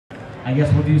I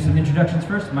guess we'll do some introductions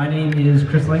first. My name is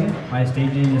Chris Langan. My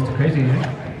stage name is The Crazy Agent.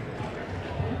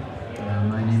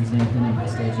 My name is Nathan and my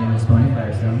stage name is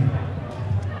PonyFirestone.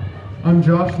 I'm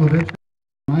Josh Levitch.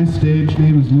 My stage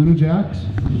name is LunaJax.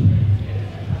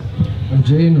 I'm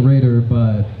Jaden Raider,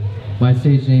 but my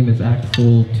stage name is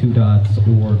Axel, 2 dots,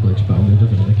 or Glitchbone. It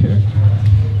doesn't really care.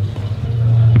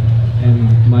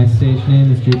 And my stage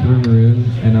name is Jupiter Maroon,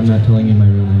 and I'm not telling you my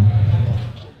real name.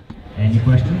 Any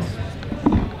questions?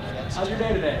 How's your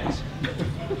day today?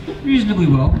 Reasonably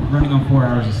well. Running on 4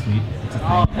 hours of sleep. It's a thing.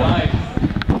 Oh, nice.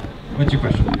 What's your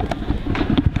question?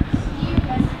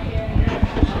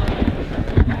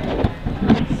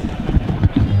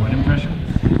 What impression?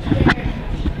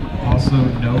 Also,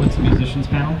 no, it's a musician's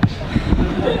panel.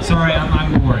 Sorry,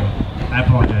 I'm boring. I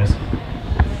apologize.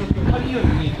 How do you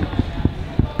mean?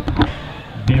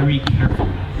 Very carefully.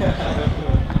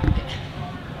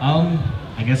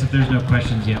 I guess if there's no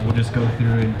questions yet, we'll just go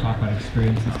through and talk about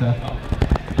experience and stuff.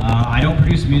 I don't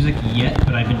produce music yet,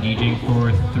 but I've been DJing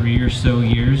for 3 or so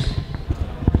years.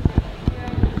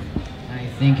 I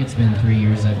think it's been 3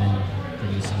 years I've been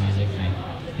producing music. I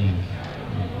think,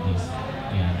 at least,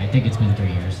 yeah, I think it's been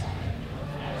 3 years.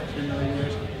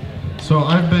 So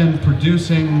I've been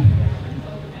producing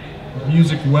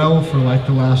music well for like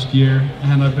the last year,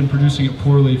 and I've been producing it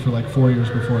poorly for like 4 years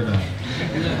before that.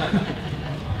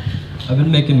 I've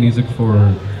been making music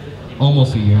for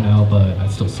almost a year now, but I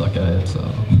still suck at it, so.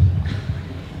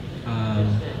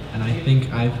 And I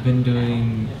think I've been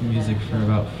doing music for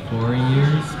about 4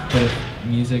 years, but if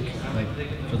music, like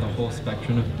for the whole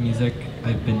spectrum of music,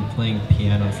 I've been playing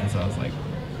piano since I was like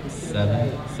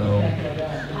 7, so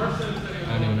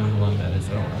I don't even know how long that is.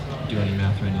 I don't do any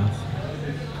math right now.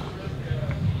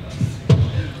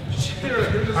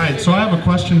 All right, so I have a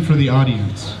question for the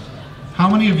audience. How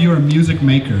many of you are music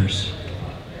makers?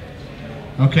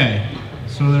 Okay,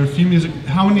 so there are a few music.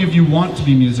 How many of you want to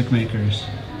be music makers?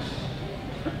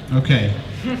 Okay,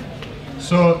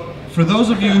 so for those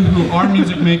of you who are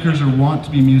music makers or want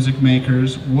to be music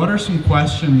makers, what are some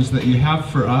questions that you have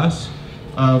for us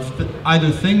of either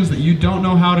things that you don't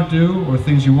know how to do, or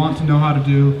things you want to know how to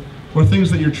do, or things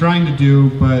that you're trying to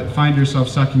do but find yourself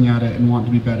sucking at it and want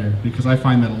to be better? Because I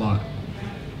find that a lot.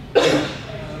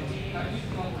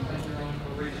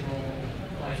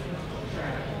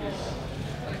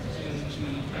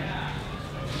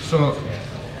 So,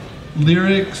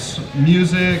 lyrics,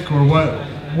 music, or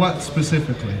what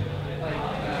specifically?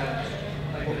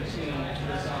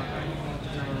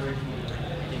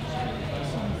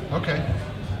 Okay,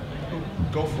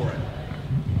 go for it.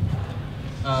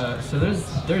 So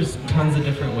there's tons of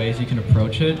different ways you can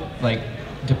approach it. Like,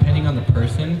 depending on the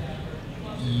person,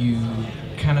 you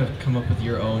kind of come up with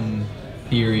your own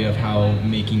theory of how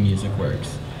making music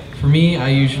works. For me, I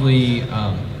usually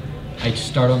I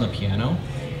start on the piano,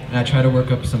 and I try to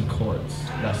work up some chords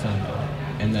that sound good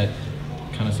and that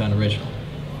kind of sound original.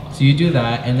 So you do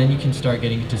that, and then you can start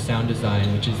getting into sound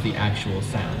design, which is the actual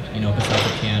sound. You know, besides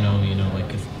the piano, you know, like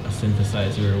a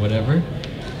synthesizer or whatever.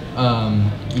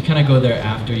 You kind of go there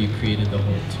after you created the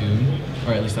whole tune,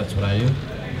 or at least that's what I do.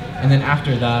 And then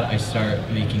after that, I start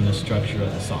making the structure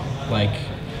of the song, like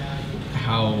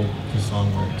how the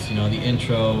song works. You know, the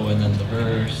intro, and then the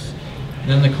verse,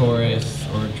 then the chorus,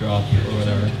 or drop, or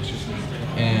whatever.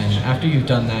 And after you've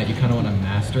done that, you kind of want to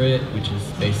master it, which is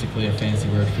basically a fancy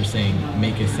word for saying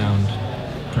make it sound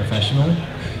professional,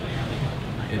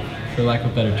 for lack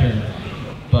of a better term.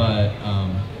 But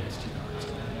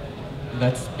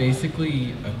that's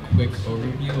basically a quick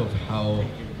overview of how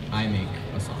I make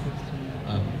a song.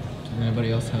 Does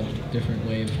anybody else have a different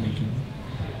way of making?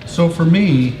 So for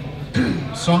me,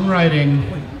 songwriting,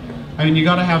 I mean, you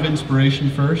gotta have inspiration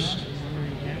first.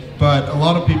 But a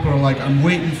lot of people are like, I'm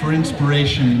waiting for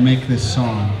inspiration to make this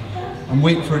song. I'm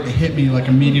waiting for it to hit me like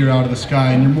a meteor out of the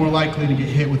sky, and you're more likely to get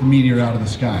hit with a meteor out of the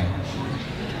sky.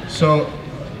 So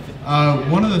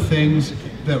one of the things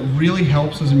that really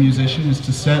helps as a musician is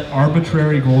to set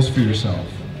arbitrary goals for yourself.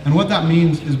 And what that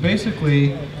means is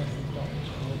basically,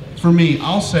 for me,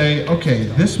 I'll say, okay,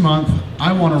 this month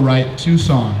I want to write 2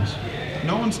 songs.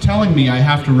 No one's telling me I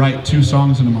have to write 2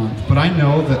 songs in a month, but I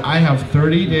know that I have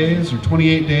 30 days or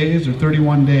 28 days or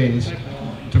 31 days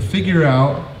to figure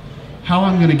out how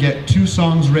I'm going to get 2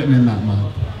 songs written in that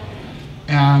month.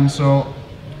 And so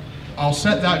I'll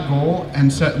set that goal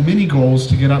and set mini goals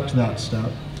to get up to that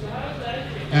step.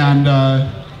 And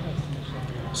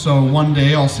so one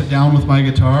day I'll sit down with my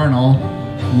guitar and I'll,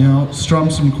 you know, strum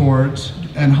some chords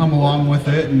and hum along with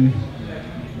it. And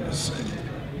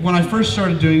when I first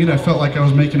started doing it, I felt like I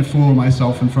was making a fool of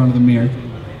myself in front of the mirror,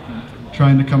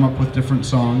 trying to come up with different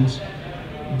songs.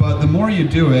 But the more you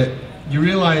do it, you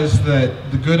realize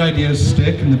that the good ideas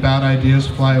stick and the bad ideas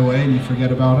fly away and you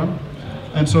forget about them.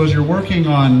 And so as you're working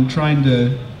on trying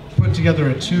to put together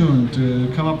a tune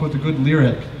to come up with a good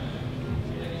lyric,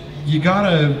 you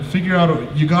gotta figure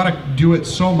out, you gotta do it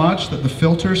so much that the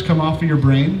filters come off of your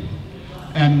brain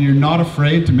and you're not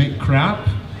afraid to make crap,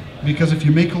 because if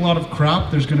you make a lot of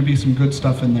crap, there's gonna be some good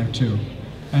stuff in there too.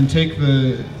 And take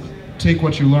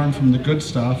what you learn from the good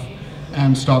stuff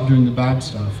and stop doing the bad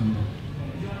stuff. And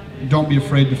don't be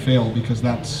afraid to fail, because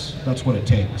that's what it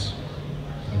takes.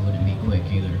 It wouldn't be quick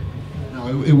either.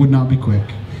 No, it would not be quick.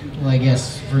 Well, I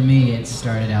guess for me it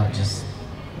started out just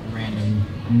random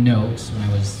notes when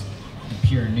I was a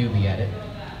pure newbie at it.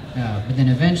 But then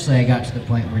eventually I got to the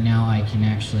point where now I can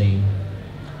actually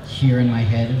hear in my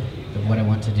head of what I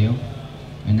want to do.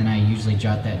 And then I usually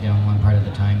jot that down one part at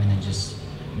a time and then just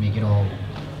make it all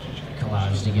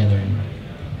collage together. And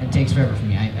it takes forever for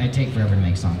me. I take forever to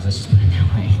make songs, let's just put it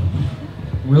that way.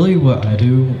 Really what I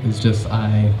do is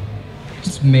I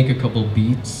just make a couple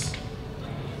beats.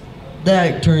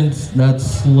 That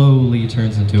slowly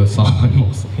turns into a song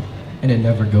mostly. And it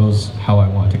never goes how I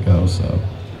want to go, so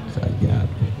yeah.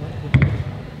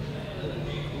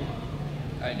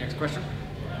 Alright, next question.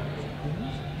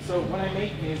 So when I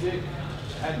make music,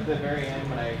 at the very end,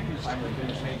 when I finally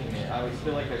finish making it, I always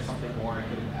feel like there's something more I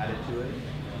could have added to it.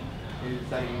 Is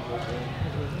that usual thing?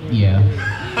 Yeah.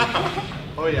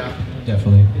 Oh yeah.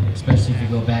 Definitely. Especially if you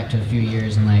go back to a few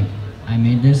years and like, I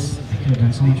made this, I could have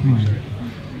done so much more.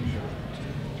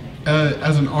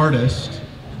 As an artist,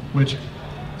 which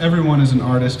everyone is an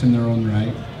artist in their own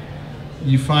right,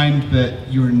 you find that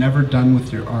you are never done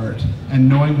with your art. And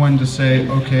knowing when to say,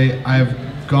 okay, I've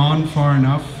gone far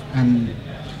enough, and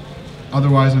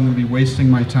otherwise I'm going to be wasting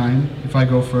my time if I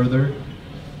go further,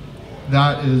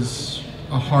 that is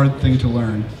a hard thing to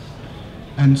learn.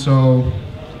 And so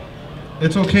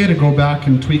it's okay to go back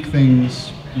and tweak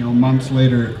things, months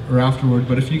later or afterward,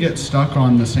 but if you get stuck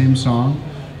on the same song,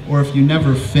 or if you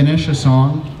never finish a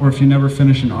song, or if you never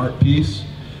finish an art piece,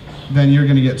 then you're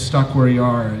going to get stuck where you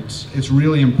are. It's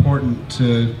really important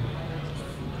to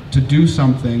do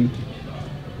something,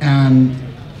 and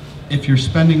if you're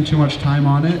spending too much time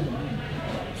on it,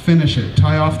 finish it.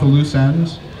 Tie off the loose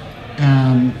ends,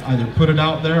 and either put it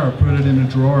out there or put it in a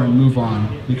drawer and move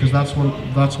on, because that's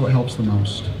what helps the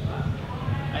most.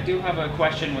 I do have a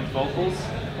question with vocals.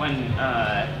 When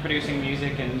producing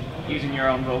music and using your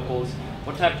own vocals,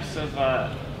 what types of,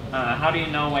 how do you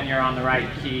know when you're on the right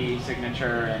key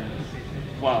signature, and,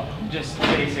 well, just the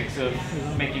basics of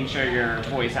making sure your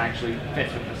voice actually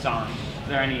fits with the song? Is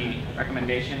there any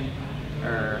recommendation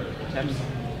or tips?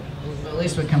 Well, at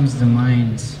least what comes to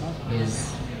mind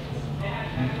is,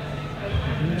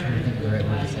 I'm trying to think of the right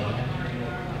word to say.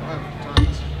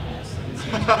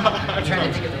 I'm trying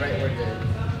to think of the right word to...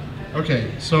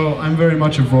 Okay, so I'm very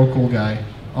much a vocal guy.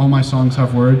 All my songs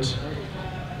have words.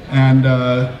 And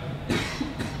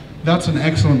that's an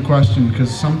excellent question,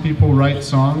 because some people write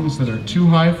songs that are too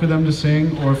high for them to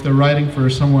sing, or if they're writing for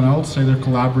someone else, say they're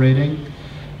collaborating,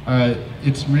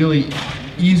 it's really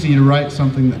easy to write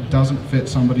something that doesn't fit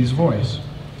somebody's voice.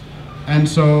 And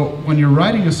so when you're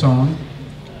writing a song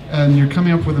and you're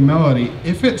coming up with a melody,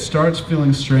 if it starts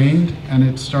feeling strained and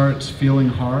it starts feeling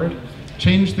hard,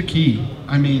 change the key.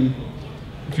 I mean,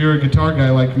 if you're a guitar guy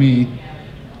like me,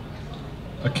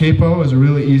 a capo is a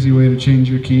really easy way to change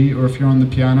your key, or if you're on the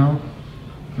piano,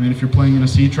 I mean, if you're playing in a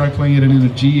C, try playing it in a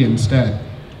G instead.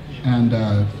 And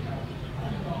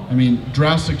I mean,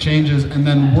 drastic changes, and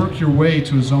then work your way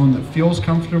to a zone that feels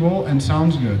comfortable and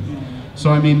sounds good. So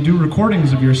I mean, do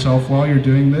recordings of yourself while you're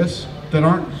doing this that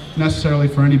aren't necessarily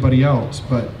for anybody else,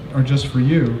 but are just for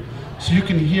you, so you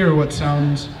can hear what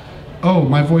sounds, oh,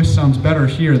 my voice sounds better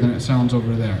here than it sounds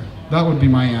over there. That would be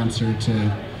my answer to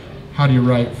how do you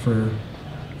write for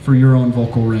your own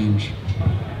vocal range.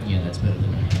 Yeah, that's better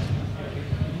than that.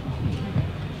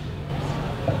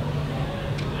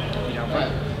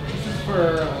 This is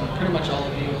for pretty much all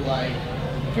of you. Like,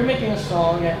 if you're making a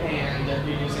song and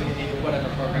you're using whatever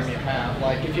program you have,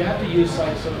 like if you have to use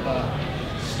like sort of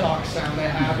a stock sound they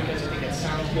have because you think it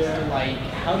sounds good, like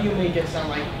how do you make it sound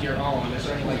like your own? Is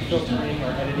there any like filtering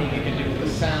or editing you can do with the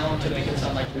sound to make it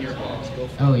sound like your own?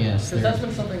 Oh yes. Because that's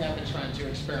been something I've been trying to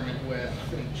experiment with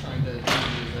and trying to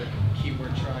use a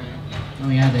keyword trying. Oh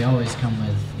yeah, they always come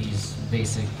with these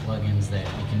basic plugins that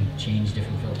you can change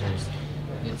different filters.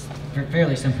 It's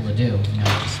fairly simple to do,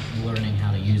 just learning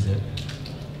how to use it.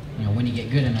 When you get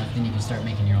good enough, then you can start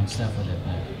making your own stuff with it,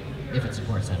 but if it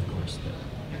supports that, of course, but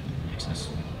access.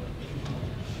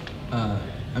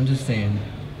 I'm just saying,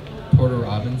 Porter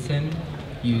Robinson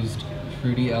used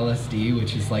Fruity LSD,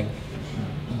 which is like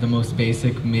the most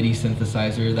basic MIDI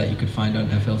synthesizer that you could find on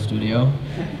FL Studio.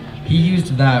 He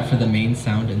used that for the main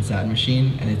sound in Sad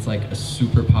Machine, and it's like a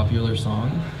super popular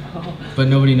song, but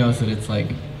nobody knows that it's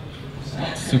like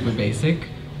super basic,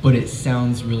 but it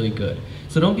sounds really good.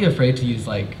 So don't be afraid to use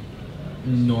like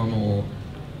normal,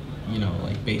 you know,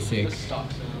 like basic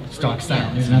stock sounds.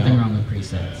 Yeah, there's nothing wrong with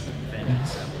presets.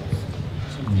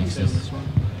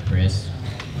 Chris.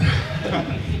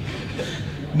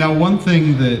 Now, one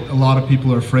thing that a lot of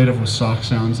people are afraid of with stock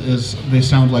sounds is they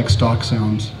sound like stock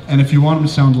sounds. And if you want them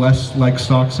to sound less like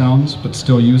stock sounds, but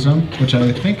still use them, which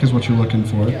I think is what you're looking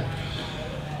for,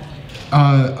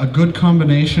 a good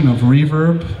combination of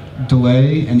reverb,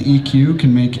 delay, and EQ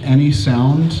can make any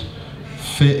sound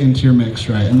fit into your mix,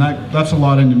 right? And that's a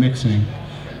lot into mixing.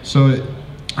 So,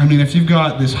 I mean, if you've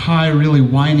got this high, really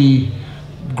whiny,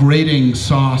 grating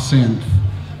saw synth,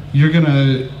 you're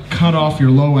gonna cut off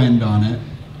your low end on it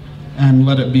and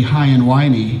let it be high and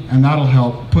whiny, and that'll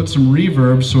help put some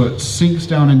reverb so it sinks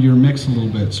down into your mix a little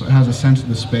bit, so it has a sense of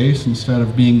the space instead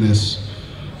of being this,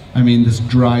 I mean, this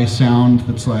dry sound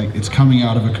that's like it's coming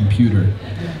out of a computer,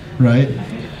 right?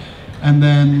 And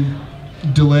then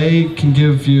delay can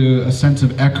give you a sense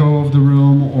of echo of the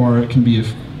room, or it can be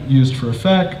used for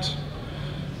effect.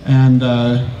 And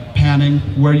panning,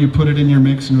 where you put it in your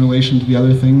mix in relation to the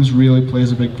other things, really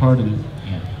plays a big part in it.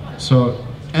 Yeah. So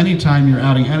anytime you're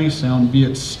adding any sound, be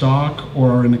it stock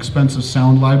or an expensive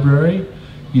sound library,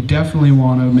 you definitely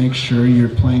want to make sure you're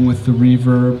playing with the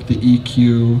reverb, the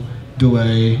EQ,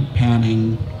 delay,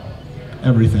 panning,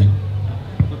 everything.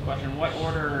 Quick question, what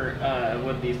order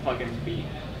would these plugins be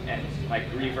in? Like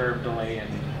reverb, delay,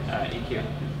 and EQ?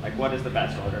 Like what is the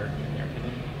best order in your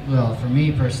opinion? Well, for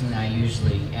me personally, I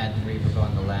usually add the reverb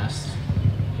on the last,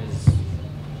 because,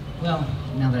 well,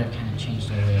 now that I've kind of changed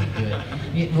the way I do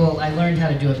it, well, I learned how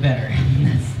to do it better.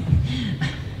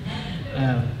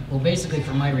 Well, basically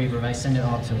for my reverb, I send it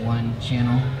all to one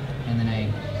channel, and then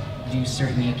I do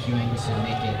certain EQing to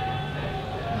make it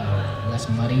less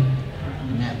muddy,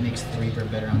 and that makes the reverb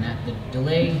better on that. The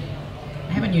delay,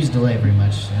 I haven't used delay very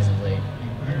much as of late.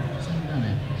 I haven't done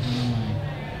it. I don't know why.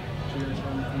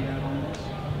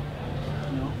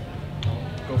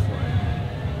 Go for it.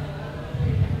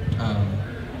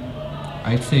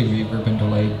 I'd say reverb and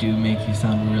delay do make you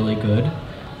sound really good.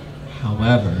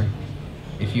 However,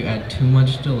 if you add too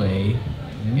much delay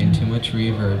and too much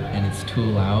reverb and it's too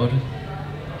loud,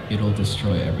 it'll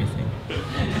destroy everything.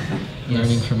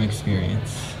 Learning from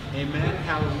experience. Amen.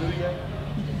 Hallelujah.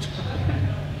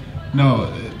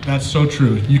 No, that's so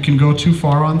true. You can go too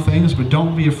far on things, but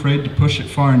don't be afraid to push it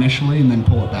far initially and then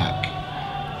pull it back.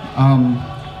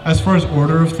 As far as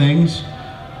order of things,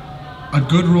 a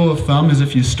good rule of thumb is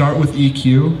if you start with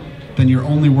EQ, then you're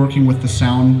only working with the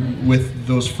sound with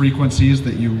those frequencies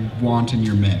that you want in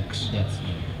your mix. Yes.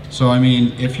 So I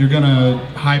mean, if you're gonna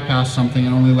high pass something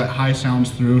and only let high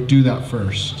sounds through, do that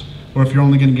first. Or if you're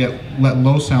only gonna let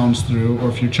low sounds through, or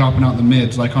if you're chopping out the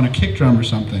mids, like on a kick drum or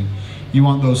something, you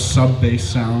want those sub-bass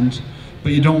sounds,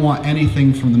 but you don't want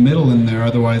anything from the middle in there,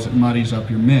 otherwise it muddies up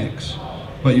your mix.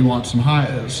 But you want some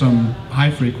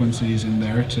high frequencies in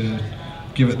there to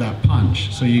give it that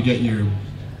punch, so you get your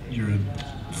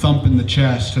thump in the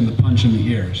chest and the punch in the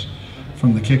ears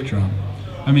from the kick drum.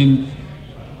 I mean,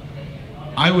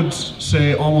 I would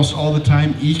say almost all the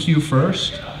time EQ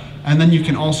first, and then you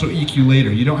can also EQ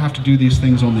later. You don't have to do these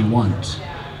things only once.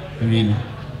 I mean,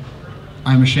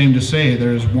 I'm ashamed to say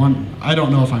there's one, I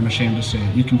don't know if I'm ashamed to say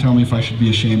it, you can tell me if I should be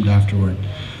ashamed afterward,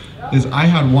 is I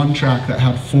had one track that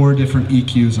had 4 different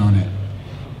EQs on it.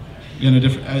 In a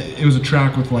different, it was a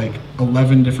track with like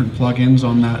 11 different plugins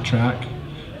on that track,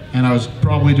 and I was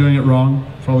probably doing it wrong.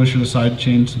 Probably should have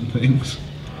sidechained some things.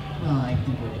 Well, I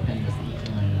think it would depend with the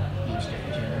EQ on each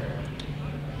different channel.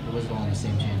 It was all on the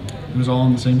same channel. It was all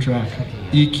on the same track. Okay,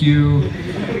 yeah. EQ,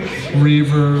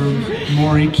 reverb,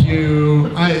 more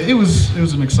EQ. It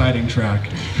was an exciting track.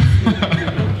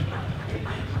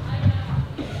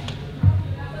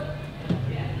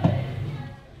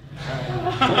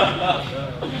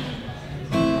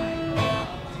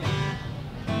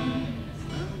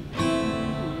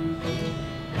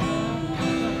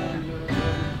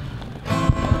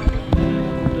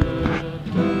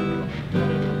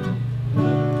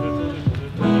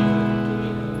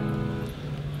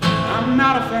 I'm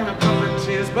not a fan of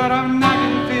puppeteers, but I'm not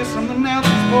in fear. Something else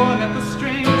is pulling at the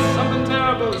strings. Something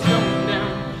terrible is going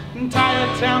down. Entire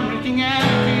town wreaking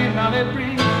anarchy and all it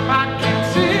brings. I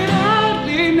can't sit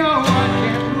idly, no, I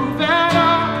can't move at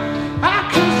all. I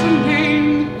curse the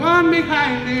name, the one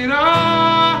behind it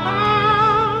all.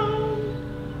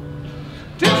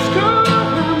 Disco,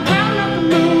 I'm down at the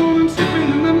moon, sleeping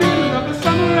in the middle of the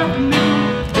summer afternoon.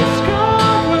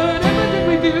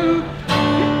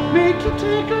 can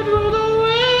take a road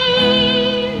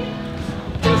away.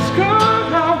 Disco,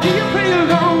 how do you play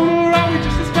alone? Or are we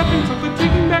just a stepping something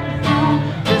taking back the throne?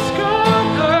 Disco,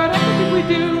 everything we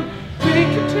do, we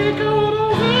can take a road away.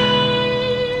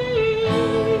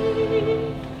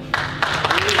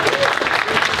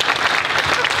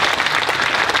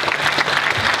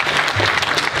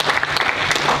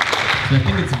 So I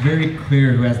think it's very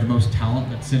clear who has the most talent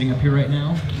that's sitting up here right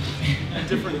now.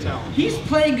 Different talent. He's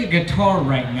playing a guitar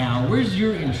right now. Where's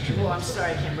your instrument? Well, I'm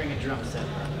sorry I can't bring a drum set.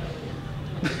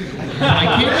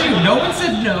 I can't you. No one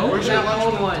said no. Where's your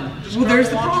That one. Well, there's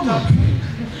the problem.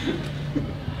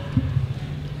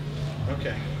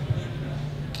 Okay.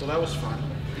 So that was fun.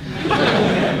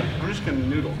 I'm just gonna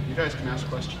noodle. You guys can ask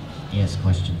questions. Yes,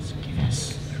 questions.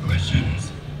 Yes.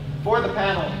 Questions. For the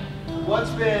panel,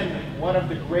 what's been one of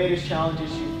the greatest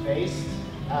challenges you faced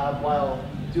while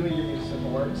doing your musical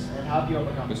works, and how have you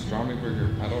overcome it? Mr.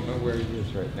 Stromberger, I don't know where he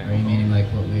is right now. Are you meaning like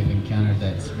what we've encountered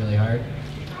that's really hard?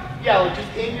 Yeah, like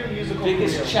just in your musical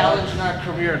Biggest career. challenge in our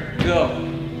career, go.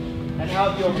 And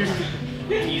how have you overcome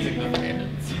it? Teasing the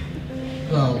fans.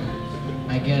 Well,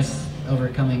 I guess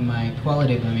overcoming my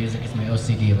quality of my music is my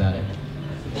OCD about it.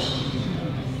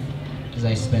 Because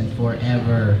I spend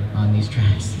forever on these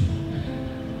tracks.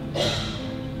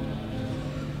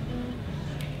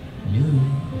 No.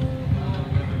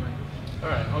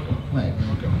 Alright, I'll go. What?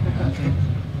 I'll go. Okay.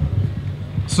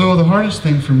 So the hardest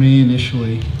thing for me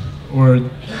initially, or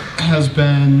has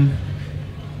been,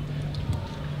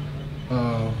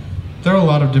 there are a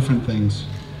lot of different things.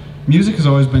 Music has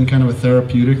always been kind of a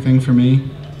therapeutic thing for me.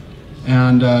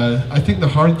 And I think the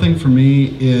hard thing for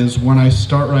me is when I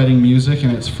start writing music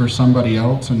and it's for somebody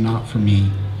else and not for me.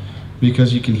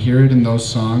 Because you can hear it in those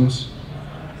songs.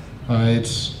 I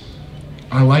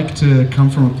like to come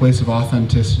from a place of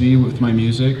authenticity with my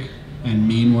music and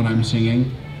mean what I'm singing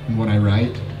and what I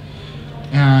write.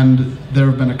 And there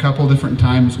have been a couple different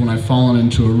times when I've fallen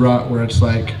into a rut where it's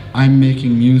like, I'm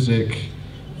making music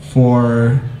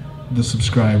for the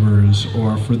subscribers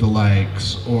or for the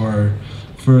likes or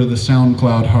for the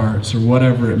SoundCloud hearts or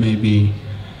whatever it may be.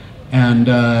 And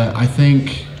I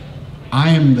think I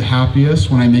am the happiest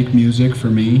when I make music for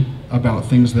me about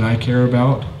things that I care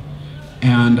about.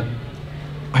 And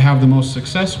I have the most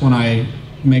success when I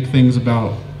make songs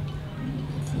about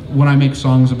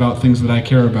things that I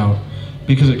care about,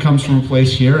 because it comes from a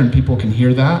place here and people can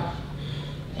hear that,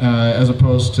 as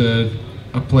opposed to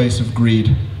a place of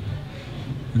greed.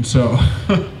 And so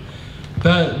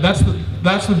that's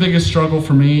the biggest struggle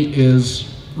for me,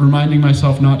 is reminding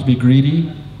myself not to be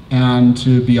greedy and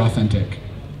to be authentic.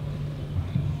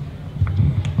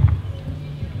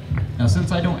 Now,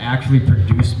 since I don't actually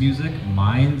produce music,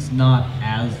 mine's not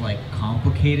as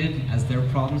complicated as their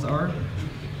problems are.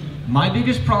 My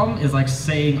biggest problem is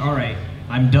saying, all right,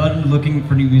 I'm done looking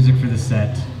for new music for this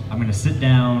set. I'm gonna sit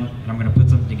down and I'm gonna put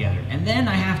something together. And then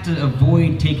I have to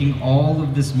avoid taking all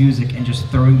of this music and just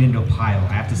throwing it into a pile.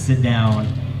 I have to sit down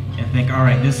and think, all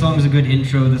right, this song's a good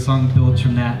intro, this song builds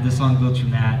from that, this song builds from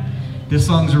that. This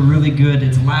song's really good,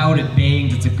 it's loud, it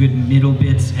bangs, it's a good middle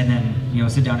bit, and then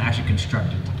sit down and actually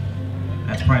construct it.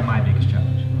 That's probably my biggest challenge.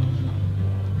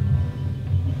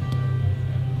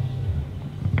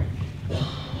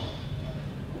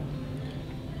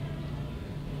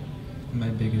 My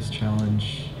biggest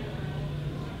challenge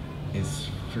is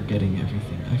forgetting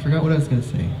everything. I forgot what I was gonna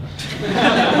say.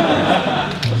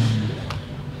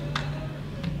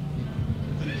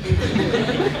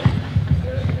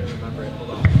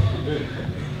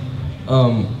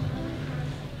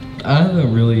 I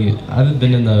haven't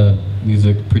been in the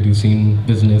music producing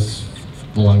business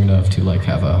long enough to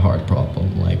have a hard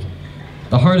problem.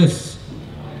 The hardest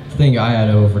thing I had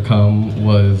to overcome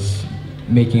was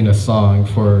making a song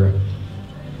for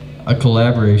a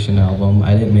collaboration album.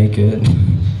 I didn't make it.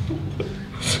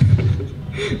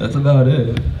 That's about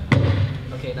it.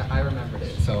 Okay, I remembered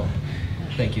it, so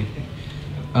thank you.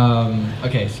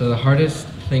 Okay, so the hardest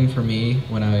thing for me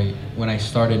when I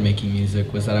started making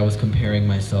music was that I was comparing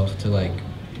myself to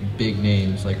big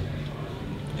names.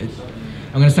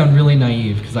 I'm gonna sound really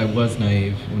naive, because I was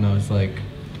naive when I was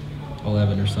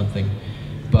 11 or something,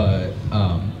 but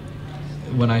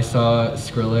when I saw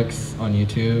Skrillex on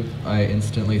YouTube, I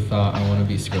instantly thought I want to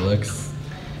be Skrillex,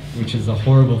 which is a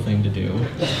horrible thing to do.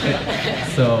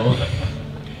 So,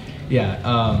 yeah,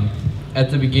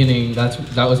 at the beginning,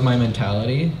 that was my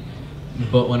mentality.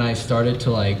 But when I started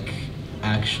to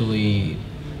actually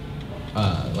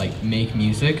make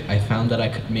music, I found that I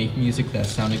could make music that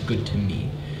sounded good to me.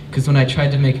 Because when I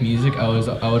tried to make music, I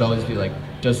would always be like,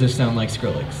 does this sound like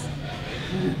Skrillex?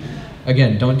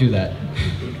 Again, don't do that.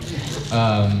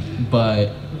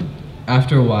 But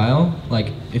after a while,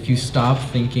 like if you stop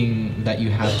thinking that you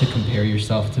have to compare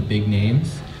yourself to big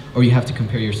names, or you have to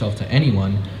compare yourself to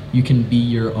anyone, you can be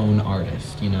your own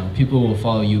artist. You know, people will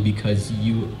follow you because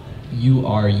you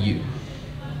are you.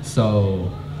 So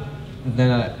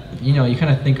then, you know, you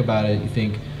kind of think about it. You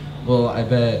think, well, I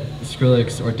bet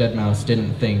Skrillex or Deadmau5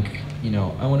 didn't think, you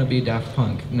know, I want to be Daft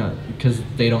Punk. No, because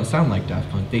they don't sound like Daft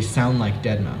Punk. They sound like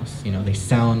Deadmau5. You know, they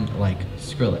sound like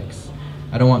Skrillex.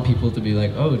 I don't want people to be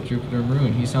like, oh, Jupiter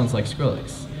Maroon, he sounds like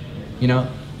Skrillex. You know,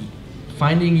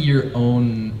 finding your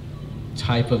own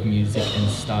type of music and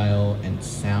style and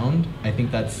sound, I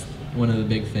think that's one of the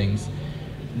big things.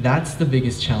 That's the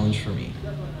biggest challenge for me.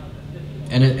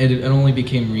 And it only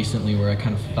became recently where I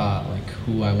kind of thought like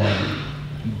who I want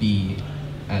to be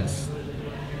as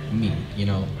me, you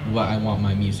know, what I want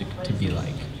my music to be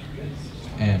like.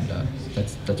 And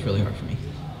that's really hard for me.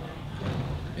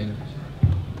 And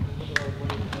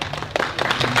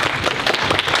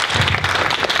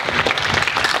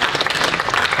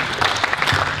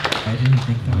I didn't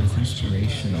think that was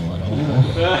inspirational at all.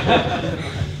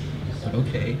 But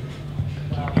okay.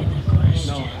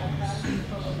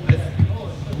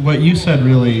 What you said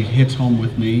really hits home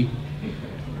with me.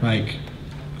 Like,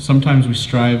 sometimes we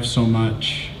strive so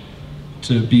much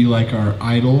to be like our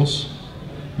idols,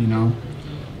 you know,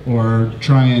 or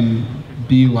try and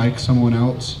be like someone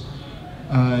else.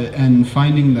 And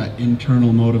finding that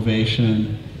internal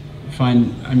motivation,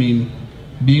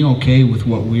 being okay with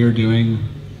what we're doing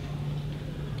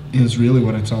is really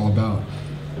what it's all about.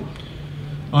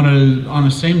 On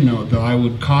a same note, though, I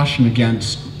would caution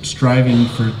against striving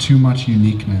for too much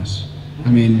uniqueness. I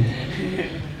mean,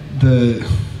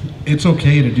 it's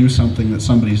okay to do something that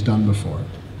somebody's done before.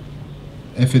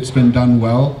 If it's been done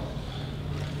well,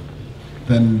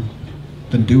 then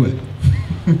do it.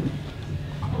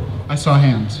 I saw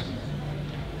hands.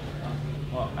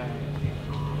 Well,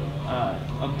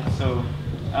 okay, so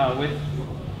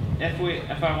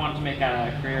if I want to make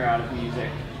a career out of music,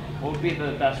 what would be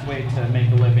the best way to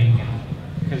make a living?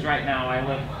 Because right now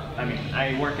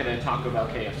I work at a Taco Bell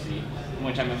KFC, in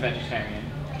which I'm a vegetarian.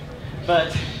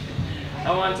 But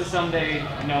I want to someday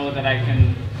know that I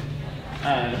can,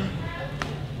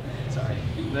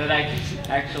 that I can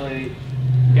actually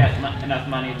get enough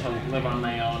money to live on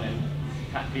my own and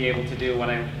be able to do what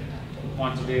I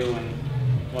want to do and,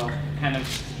 well, kind of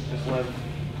just live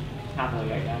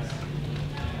happily, I guess.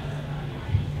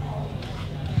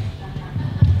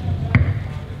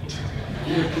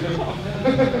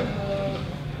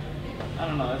 I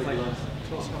don't know, it's like...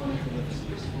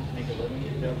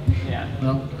 Yeah.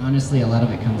 Well, honestly, a lot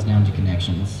of it comes down to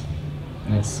connections.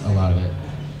 That's a lot of it.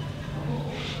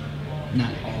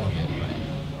 Not all of it,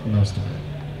 but most of it.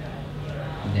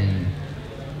 And then,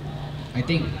 I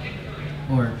think,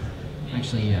 or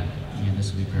actually, yeah,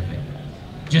 this would be perfect.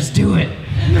 Just do it!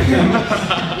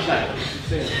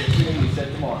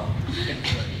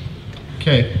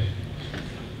 Okay.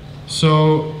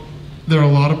 So, there are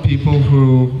a lot of people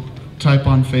who type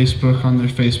on Facebook, on their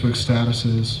Facebook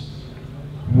statuses,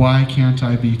 why can't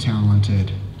I be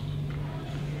talented?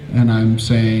 And I'm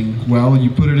saying, well, you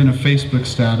put it in a Facebook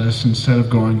status instead of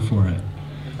going for it.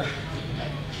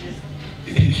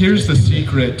 Here's the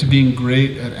secret to being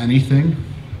great at anything,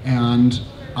 and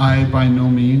I by no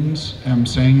means am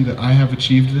saying that I have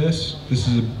achieved this. This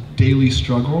is a daily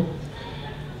struggle.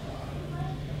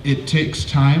 It takes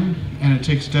time and it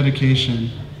takes dedication,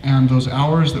 and those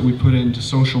hours that we put into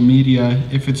social media,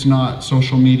 if it's not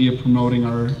social media promoting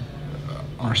our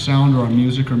sound or our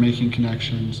music or making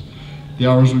connections, the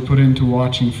hours we put into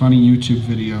watching funny YouTube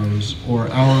videos, or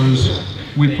hours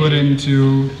we put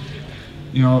into,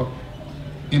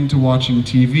 into watching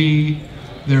TV,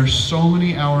 there's so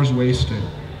many hours wasted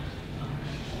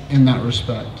in that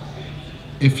respect.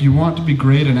 If you want to be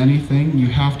great at anything, you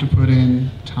have to put in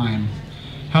time.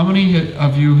 How many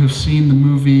of you have seen the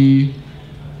movie,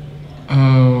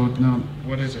 oh no,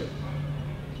 what is it?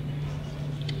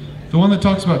 The one that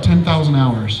talks about 10,000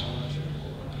 hours.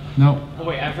 No. Oh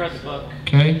wait, I've read the book.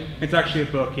 Okay. It's actually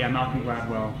a book, yeah, Malcolm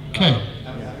Gladwell. Okay.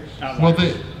 Well,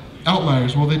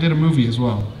 Outliers. Well, they did a movie as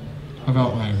well of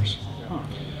Outliers. Huh.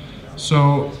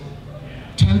 So,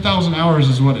 10,000 hours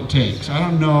is what it takes. I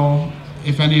don't know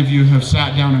if any of you have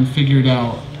sat down and figured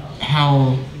out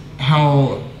how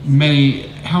many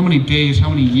days, how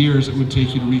many years it would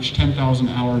take you to reach 10,000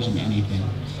 hours in anything.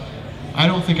 I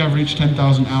don't think I've reached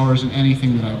 10,000 hours in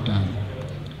anything that I've done.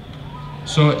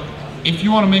 So if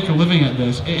you want to make a living at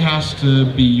this, it has to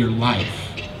be your life.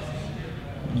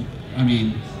 I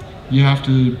mean, you have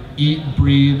to eat,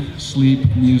 breathe,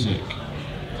 sleep music.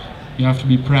 You have to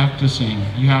be practicing.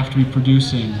 You have to be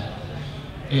producing.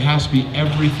 It has to be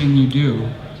everything you do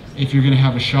if you're going to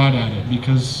have a shot at it,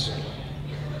 because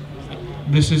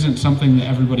this isn't something that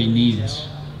everybody needs.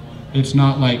 It's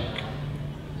not like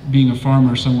being a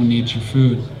farmer, someone needs your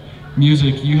food.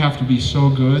 Music, you have to be so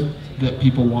good that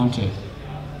people want it.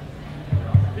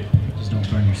 Just don't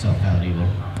burn yourself out either.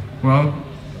 Well,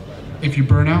 if you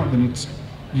burn out, then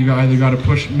you either got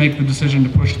to make the decision to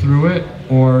push through it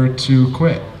or to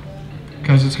quit,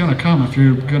 because it's gonna come. If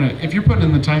you're putting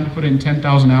in the time to put in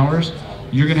 10,000 hours,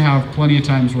 you're gonna have plenty of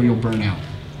times where you'll burn out.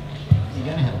 You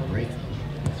gotta have a break.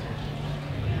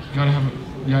 You gotta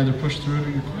you either push through it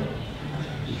or you quit.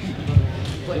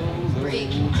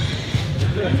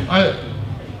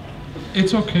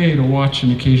 It's okay to watch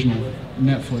an occasional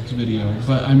Netflix video,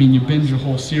 but I mean, you binge a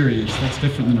whole series, that's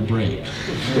different than a break.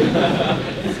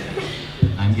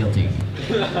 I'm guilty.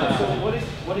 So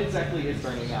what exactly is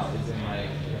burning out? Is it like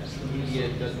media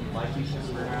doesn't like you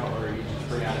to burn out, or you just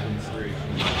burn out of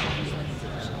inspiration?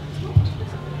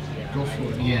 Go for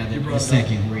it. Yeah, the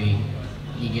second where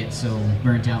you get so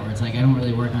burnt out where it's like, I don't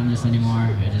really work on this anymore,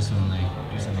 I just want to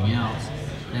like do something else.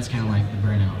 That's kind of like the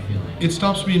burnout feeling. It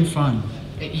stops being fun.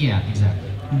 Yeah, exactly.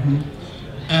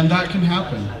 And that can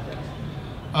happen.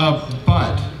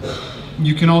 But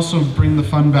you can also bring the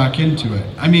fun back into it.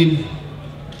 I mean,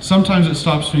 sometimes it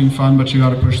stops being fun, but you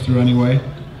got to push through anyway.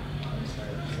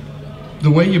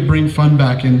 The way you bring fun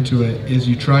back into it is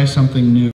you try something new.